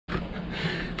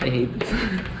I hate this.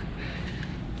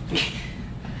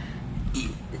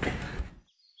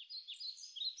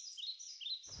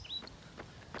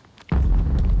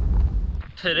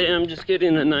 Today I'm just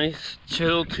getting a nice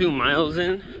chill 2 miles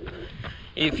in.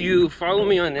 If you follow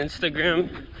me on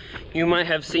Instagram, you might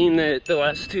have seen that the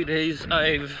last 2 days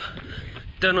I've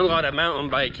done a lot of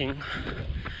mountain biking.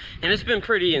 And it's been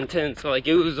pretty intense, like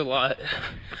it was a lot.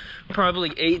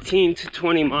 Probably 18 to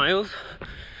 20 miles.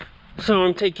 So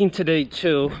I'm taking today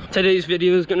chill. Today's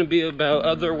video is gonna be about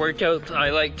other workouts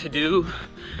I like to do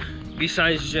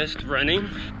besides just running.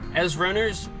 As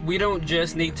runners, we don't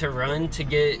just need to run to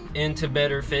get into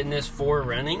better fitness for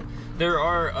running. There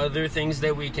are other things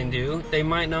that we can do. They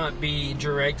might not be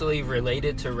directly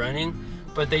related to running,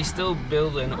 but they still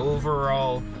build an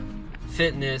overall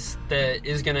fitness that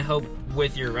is gonna help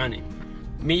with your running.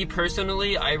 Me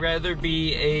personally, I'd rather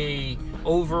be a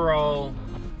overall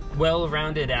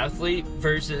well-rounded athlete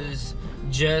versus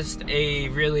just a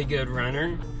really good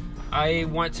runner. I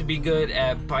want to be good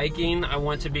at biking, I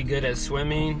want to be good at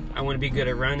swimming, I want to be good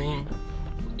at running,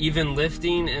 even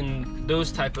lifting and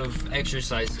those type of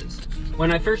exercises.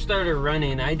 When I first started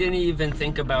running, I didn't even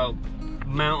think about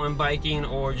mountain biking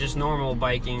or just normal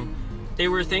biking. They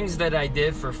were things that I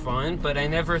did for fun, but I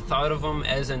never thought of them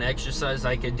as an exercise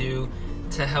I could do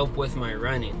to help with my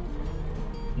running.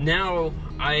 Now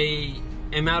I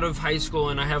am out of high school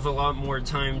and I have a lot more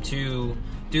time to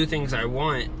do things I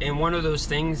want, and one of those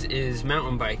things is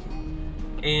mountain biking.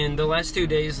 And the last 2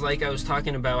 days, like I was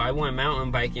talking about, I went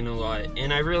mountain biking a lot,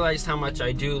 and I realized how much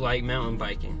I do like mountain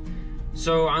biking.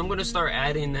 So I'm gonna start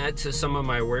adding that to some of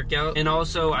my workouts, and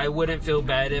also I wouldn't feel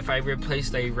bad if I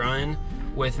replaced a run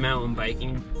with mountain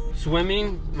biking.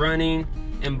 Swimming, running,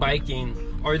 and biking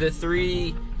are the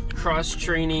 3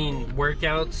 cross-training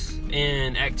workouts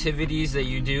and activities that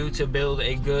you do to build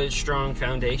a good, strong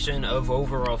foundation of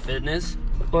overall fitness.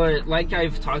 But like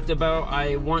I've talked about,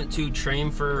 I want to train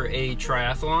for a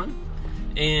triathlon,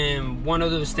 and one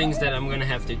of those things that I'm gonna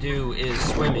have to do is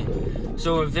swimming.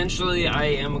 So eventually I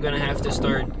am gonna have to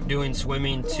start doing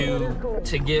swimming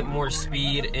to get more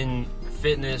speed and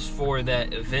fitness for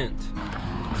that event.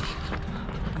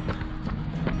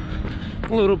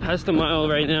 A little past a mile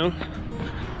right now.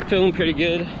 Feeling pretty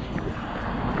good.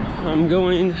 I'm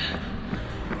going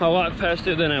a lot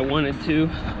faster than I wanted to,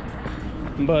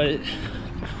 but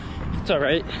it's all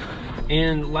right.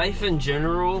 And life in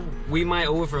general, we might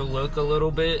overlook a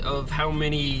little bit of how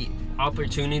many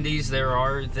opportunities there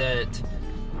are that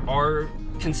are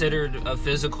considered a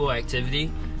physical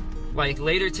activity. Like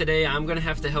later today, I'm gonna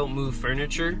have to help move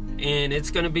furniture, and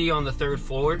it's gonna be on the 3rd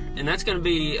floor, and that's gonna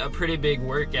be a pretty big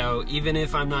workout, even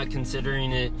if I'm not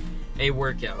considering it a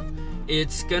workout.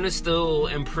 It's gonna still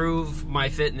improve my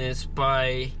fitness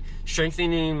by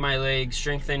strengthening my legs,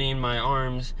 strengthening my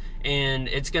arms, and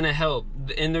it's gonna help.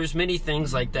 And there's many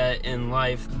things like that in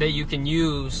life that you can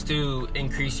use to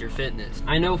increase your fitness.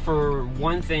 I know for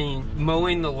one thing,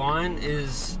 mowing the lawn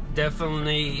is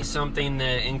definitely something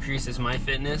that increases my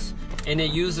fitness, and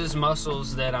it uses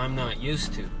muscles that I'm not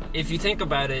used to. If you think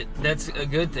about it, that's a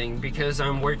good thing because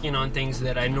I'm working on things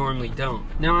that I normally don't.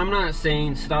 Now, I'm not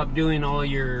saying stop doing all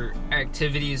your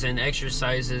activities and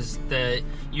exercises that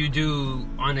you do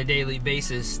on a daily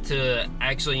basis to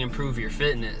actually improve your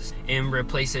fitness and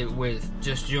replace it with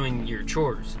just doing your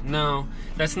chores. No,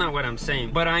 that's not what I'm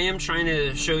saying. But I am trying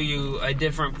to show you a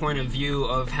different point of view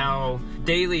of how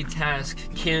daily tasks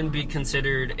can be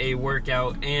considered a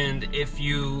workout, and if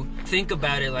you think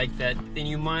about it like that, then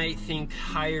you might think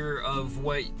higher of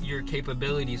what your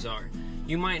capabilities are.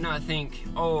 You might not think,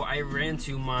 oh, I ran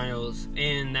 2 miles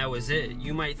and that was it.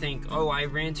 You might think, oh, I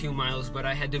ran 2 miles, but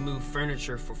I had to move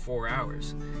furniture for 4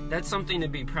 hours. That's something to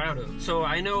be proud of. So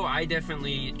I know I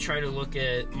definitely try to look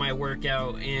at my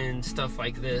workout and stuff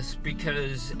like this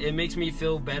because it makes me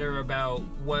feel better about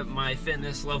what my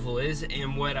fitness level is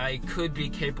and what I could be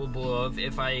capable of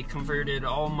if I converted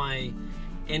all my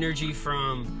energy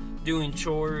from doing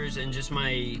chores and just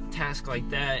my task like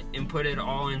that and put it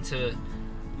all into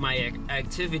my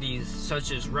activities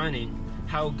such as running,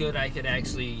 how good I could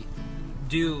actually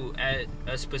do at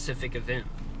a specific event.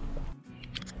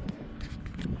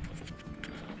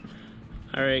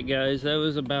 Alright guys, that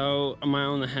was about 1.5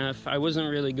 miles. I wasn't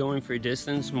really going for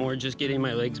distance, more just getting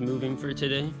my legs moving for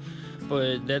today,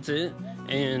 but that's it.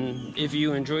 And if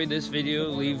you enjoyed this video,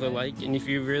 leave a like, and if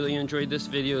you really enjoyed this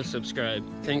video, subscribe.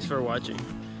 Thanks for watching.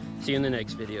 See you in the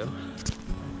next video.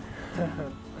 Ha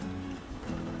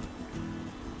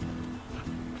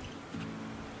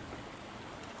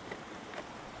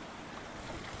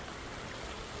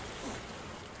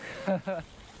ha.